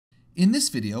In this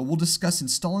video, we'll discuss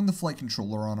installing the flight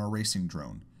controller on our racing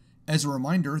drone. As a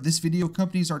reminder, this video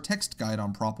accompanies our text guide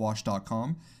on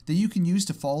propwash.com that you can use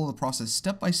to follow the process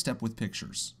step by step with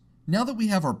pictures. Now that we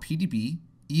have our PDB,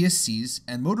 ESCs,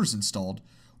 and motors installed,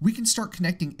 we can start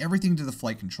connecting everything to the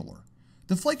flight controller.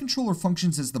 The flight controller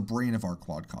functions as the brain of our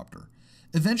quadcopter.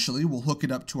 Eventually, we'll hook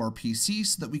it up to our PC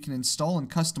so that we can install and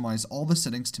customize all the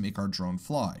settings to make our drone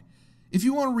fly. If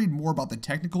you want to read more about the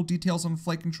technical details on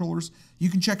flight controllers, you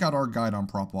can check out our guide on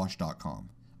propwash.com.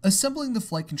 Assembling the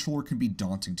flight controller can be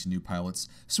daunting to new pilots,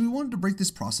 so we wanted to break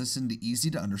this process into easy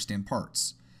to understand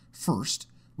parts. First,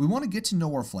 we want to get to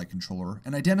know our flight controller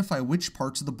and identify which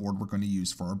parts of the board we're going to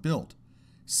use for our build.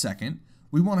 Second,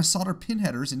 we want to solder pin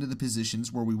headers into the positions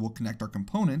where we will connect our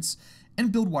components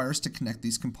and build wires to connect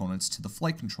these components to the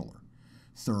flight controller.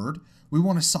 Third, we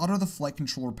want to solder the flight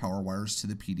controller power wires to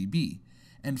the PDB.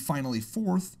 And finally,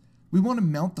 fourth, we want to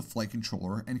mount the flight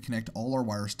controller and connect all our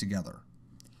wires together.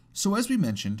 So as we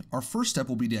mentioned, our first step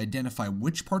will be to identify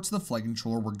which parts of the flight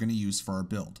controller we're going to use for our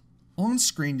build. On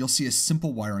screen, you'll see a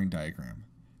simple wiring diagram.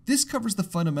 This covers the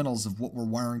fundamentals of what we're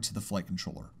wiring to the flight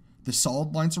controller. The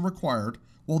solid lines are required,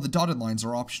 while the dotted lines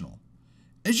are optional.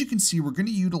 As you can see, we're going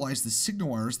to utilize the signal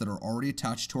wires that are already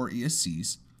attached to our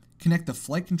ESCs, connect the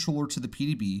flight controller to the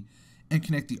PDB, and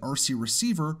connect the RC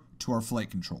receiver to our flight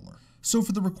controller. So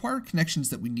for the required connections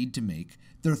that we need to make,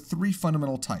 there are three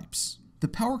fundamental types. The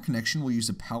power connection will use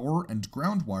a power and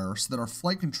ground wire so that our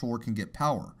flight controller can get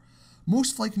power.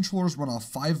 Most flight controllers run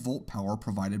off 5-volt power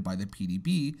provided by the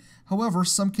PDB, however,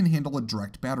 some can handle a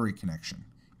direct battery connection.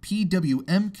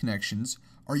 PWM connections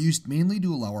are used mainly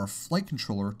to allow our flight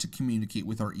controller to communicate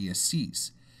with our ESCs.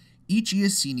 Each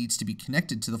ESC needs to be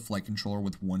connected to the flight controller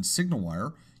with one signal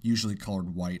wire, usually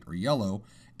colored white or yellow,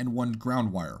 and one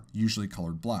ground wire, usually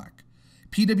colored black.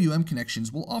 PWM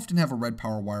connections will often have a red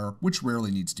power wire, which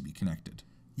rarely needs to be connected.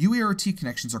 UART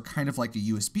connections are kind of like a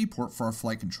USB port for our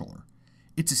flight controller.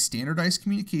 It's a standardized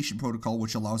communication protocol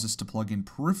which allows us to plug in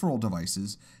peripheral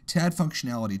devices to add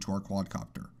functionality to our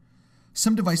quadcopter.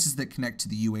 Some devices that connect to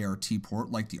the UART port,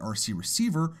 like the RC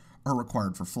receiver, are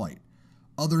required for flight.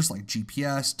 Others, like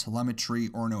GPS, telemetry,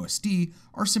 or an OSD,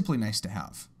 are simply nice to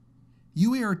have.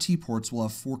 UART ports will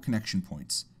have 4 connection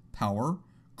points: power,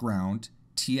 ground,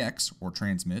 TX or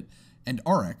transmit, and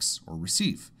RX or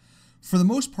receive. For the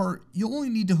most part, you'll only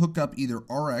need to hook up either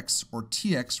RX or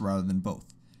TX rather than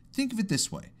both. Think of it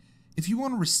this way. If you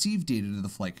want to receive data to the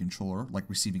flight controller, like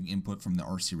receiving input from the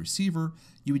RC receiver,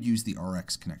 you would use the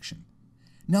RX connection.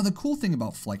 Now the cool thing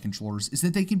about flight controllers is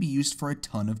that they can be used for a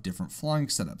ton of different flying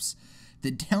setups.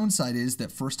 The downside is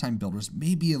that first-time builders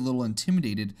may be a little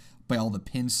intimidated by all the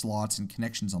pin slots and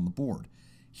connections on the board.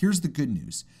 Here's the good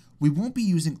news. We won't be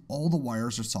using all the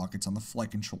wires or sockets on the flight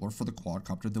controller for the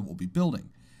quadcopter that we'll be building.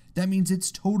 That means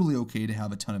it's totally okay to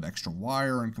have a ton of extra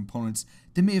wire and components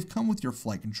that may have come with your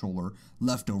flight controller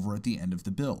left over at the end of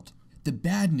the build. The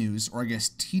bad news, or I guess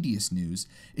tedious news,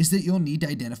 is that you'll need to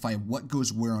identify what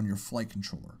goes where on your flight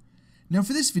controller. Now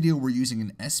for this video, we're using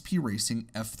an SP Racing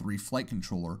F3 flight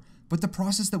controller, but the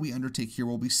process that we undertake here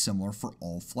will be similar for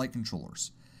all flight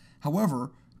controllers.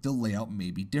 However, the layout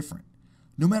may be different.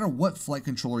 No matter what flight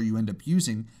controller you end up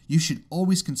using, you should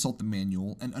always consult the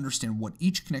manual and understand what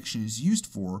each connection is used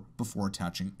for before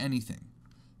attaching anything.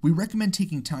 We recommend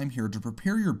taking time here to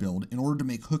prepare your build in order to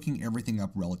make hooking everything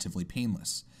up relatively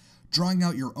painless. Drawing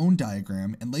out your own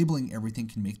diagram and labeling everything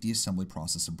can make the assembly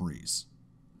process a breeze.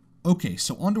 Okay,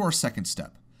 so on to our second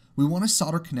step. We want to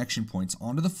solder connection points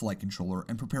onto the flight controller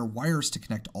and prepare wires to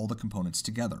connect all the components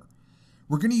together.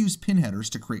 We're going to use pin headers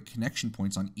to create connection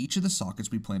points on each of the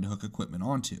sockets we plan to hook equipment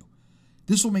onto.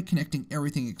 This will make connecting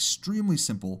everything extremely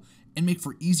simple and make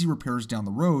for easy repairs down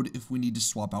the road if we need to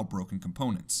swap out broken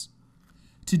components.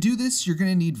 To do this, you're going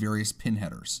to need various pin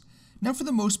headers. Now for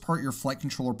the most part, your flight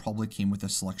controller probably came with a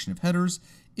selection of headers.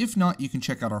 If not, you can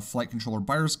check out our flight controller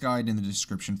buyer's guide in the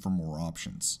description for more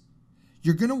options.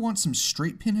 You're going to want some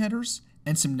straight pin headers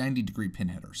and some 90-degree pin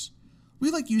headers. We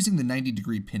like using the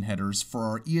 90-degree pin headers for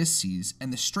our ESCs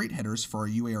and the straight headers for our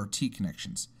UART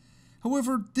connections.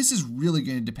 However, this is really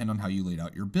going to depend on how you laid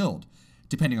out your build.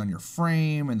 Depending on your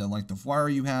frame and the length of wire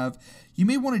you have, you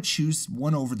may want to choose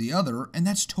one over the other, and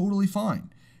that's totally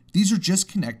fine. These are just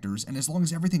connectors, and as long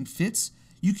as everything fits,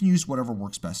 you can use whatever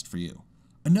works best for you.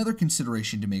 Another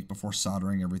consideration to make before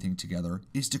soldering everything together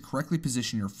is to correctly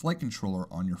position your flight controller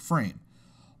on your frame.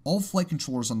 All flight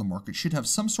controllers on the market should have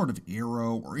some sort of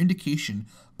arrow or indication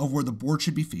of where the board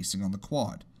should be facing on the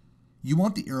quad. You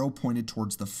want the arrow pointed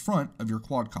towards the front of your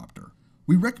quadcopter.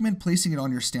 We recommend placing it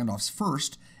on your standoffs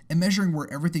first and measuring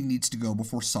where everything needs to go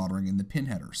before soldering in the pin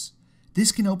headers.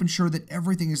 This can help ensure that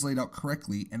everything is laid out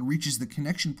correctly and reaches the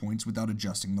connection points without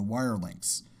adjusting the wire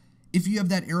lengths. If you have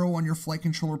that arrow on your flight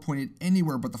controller pointed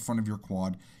anywhere but the front of your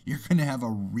quad, you're going to have a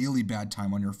really bad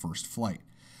time on your first flight.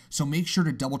 So make sure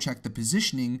to double check the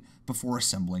positioning before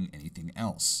assembling anything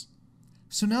else.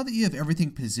 So now that you have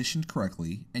everything positioned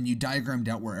correctly and you diagrammed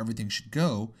out where everything should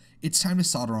go, it's time to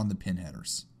solder on the pin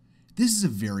headers. This is a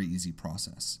very easy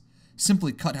process.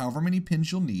 Simply cut however many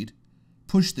pins you'll need,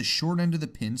 push the short end of the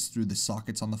pins through the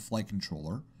sockets on the flight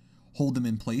controller, hold them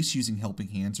in place using helping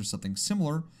hands or something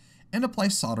similar, and apply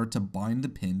solder to bind the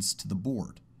pins to the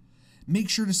board. Make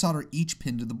sure to solder each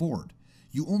pin to the board.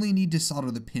 You only need to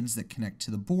solder the pins that connect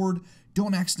to the board.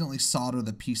 Don't accidentally solder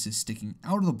the pieces sticking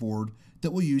out of the board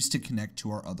that we'll use to connect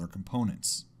to our other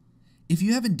components. If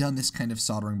you haven't done this kind of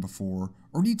soldering before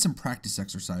or need some practice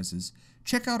exercises,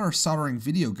 check out our soldering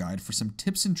video guide for some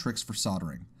tips and tricks for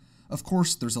soldering. Of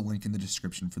course, there's a link in the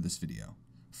description for this video.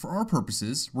 For our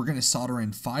purposes, we're going to solder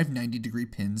in 5 90-degree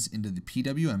pins into the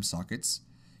PWM sockets,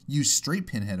 use straight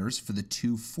pin headers for the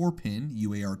 2 4-pin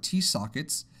UART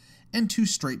sockets, and 2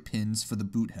 straight pins for the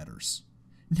boot headers.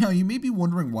 Now you may be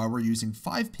wondering why we're using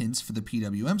 5 pins for the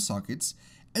PWM sockets,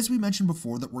 as we mentioned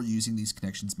before that we're using these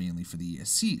connections mainly for the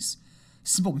ESCs.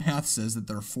 Simple math says that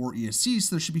there are 4 ESCs,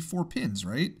 so there should be 4 pins,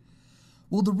 right?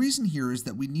 Well, the reason here is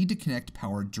that we need to connect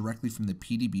power directly from the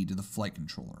PDB to the flight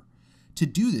controller. To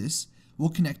do this, we'll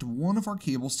connect one of our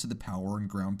cables to the power and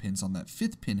ground pins on that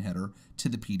 5th pin header to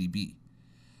the PDB.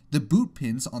 The boot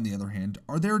pins, on the other hand,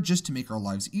 are there just to make our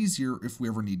lives easier if we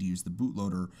ever need to use the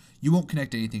bootloader. You won't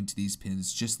connect anything to these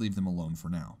pins, just leave them alone for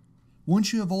now.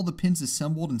 Once you have all the pins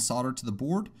assembled and soldered to the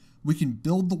board, we can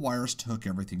build the wires to hook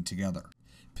everything together.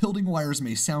 Building wires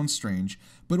may sound strange,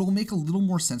 but it will make a little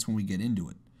more sense when we get into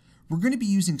it. We're going to be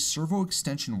using servo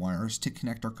extension wires to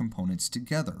connect our components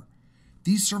together.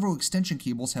 These servo extension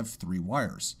cables have 3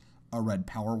 wires, a red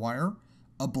power wire,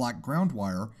 a black ground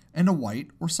wire, and a white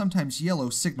or sometimes yellow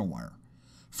signal wire.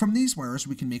 From these wires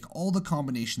we can make all the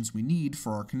combinations we need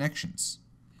for our connections.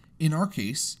 In our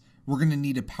case, we're going to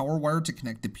need a power wire to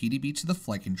connect the PDB to the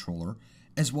flight controller,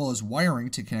 as well as wiring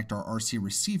to connect our RC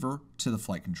receiver to the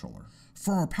flight controller.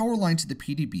 For our power line to the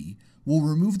PDB, we'll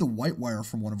remove the white wire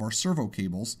from one of our servo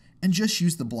cables and just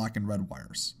use the black and red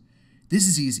wires. This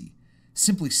is easy.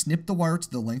 Simply snip the wire to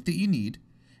the length that you need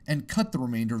and cut the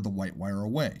remainder of the white wire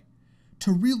away.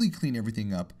 To really clean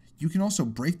everything up, you can also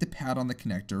break the pad on the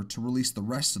connector to release the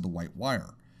rest of the white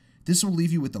wire. This will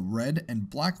leave you with a red and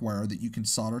black wire that you can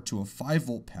solder to a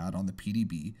 5-volt pad on the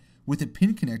PDB, with a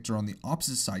pin connector on the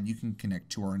opposite side you can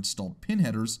connect to our installed pin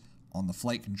headers on the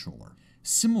flight controller.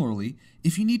 Similarly,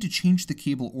 if you need to change the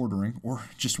cable ordering or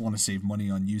just want to save money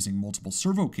on using multiple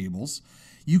servo cables,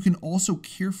 you can also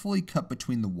carefully cut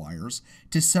between the wires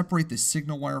to separate the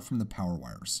signal wire from the power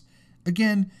wires.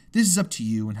 Again, this is up to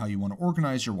you and how you want to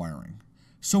organize your wiring.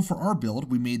 So for our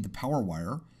build, we made the power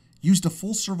wire, used a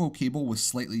full servo cable with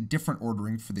slightly different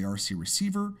ordering for the RC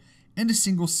receiver, and a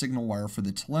single signal wire for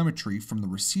the telemetry from the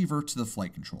receiver to the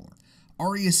flight controller.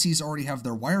 Our ESCs already have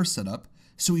their wires set up,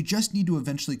 so we just need to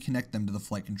eventually connect them to the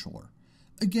flight controller.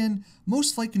 Again,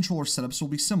 most flight controller setups will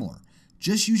be similar.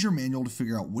 Just use your manual to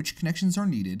figure out which connections are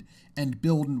needed and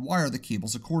build and wire the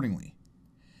cables accordingly.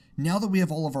 Now that we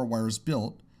have all of our wires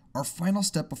built, our final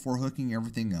step before hooking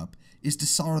everything up is to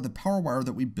solder the power wire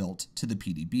that we built to the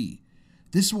PDB.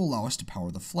 This will allow us to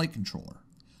power the flight controller.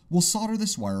 We'll solder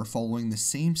this wire following the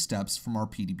same steps from our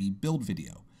PDB build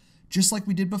video. Just like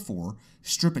we did before,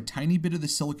 strip a tiny bit of the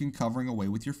silicone covering away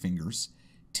with your fingers,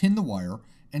 tin the wire,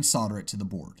 and solder it to the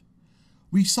board.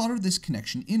 We soldered this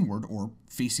connection inward or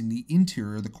facing the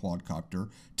interior of the quadcopter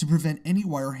to prevent any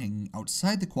wire hanging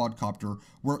outside the quadcopter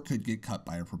where it could get cut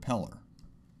by a propeller.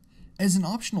 As an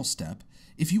optional step,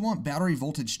 if you want battery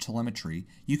voltage telemetry,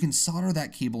 you can solder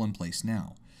that cable in place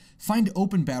now. Find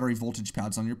open battery voltage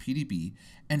pads on your PDB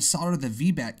and solder the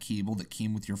VBAT cable that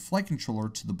came with your flight controller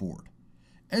to the board.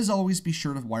 As always, be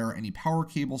sure to wire any power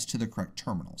cables to the correct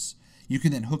terminals. You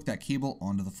can then hook that cable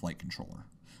onto the flight controller.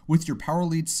 With your power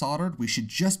leads soldered, we should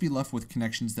just be left with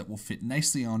connections that will fit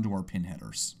nicely onto our pin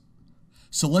headers.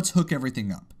 So let's hook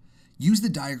everything up. Use the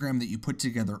diagram that you put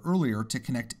together earlier to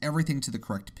connect everything to the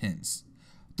correct pins.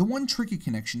 The one tricky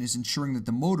connection is ensuring that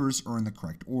the motors are in the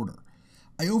correct order.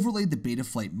 I overlaid the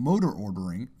Betaflight motor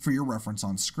ordering for your reference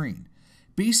on screen.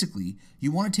 Basically,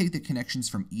 you want to take the connections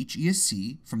from each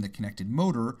ESC from the connected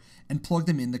motor and plug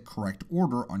them in the correct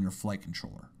order on your flight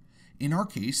controller. In our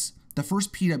case, the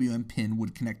first PWM pin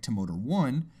would connect to motor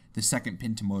 1, the second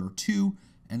pin to motor 2,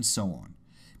 and so on.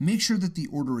 Make sure that the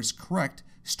order is correct,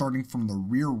 starting from the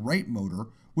rear right motor,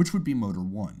 which would be motor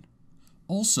 1.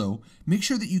 Also, make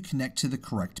sure that you connect to the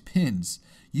correct pins.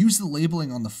 Use the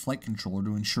labeling on the flight controller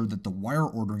to ensure that the wire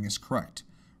ordering is correct.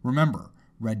 Remember,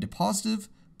 red to positive,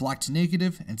 black to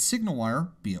negative, and signal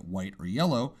wire, be it white or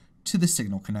yellow, to the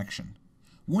signal connection.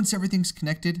 Once everything's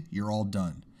connected, you're all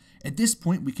done. At this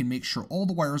point, we can make sure all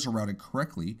the wires are routed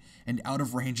correctly and out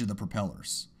of range of the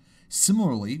propellers.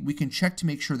 Similarly, we can check to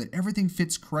make sure that everything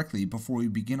fits correctly before we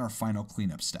begin our final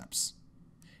cleanup steps.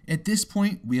 At this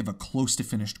point, we have a close to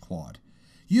finished quad.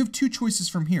 You have two choices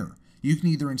from here. You can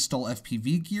either install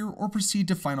FPV gear or proceed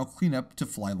to final cleanup to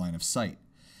fly line of sight.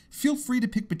 Feel free to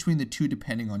pick between the two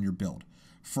depending on your build.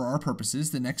 For our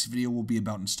purposes, the next video will be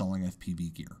about installing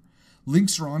FPV gear.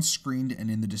 Links are on screen and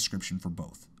in the description for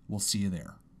both. We'll see you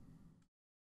there.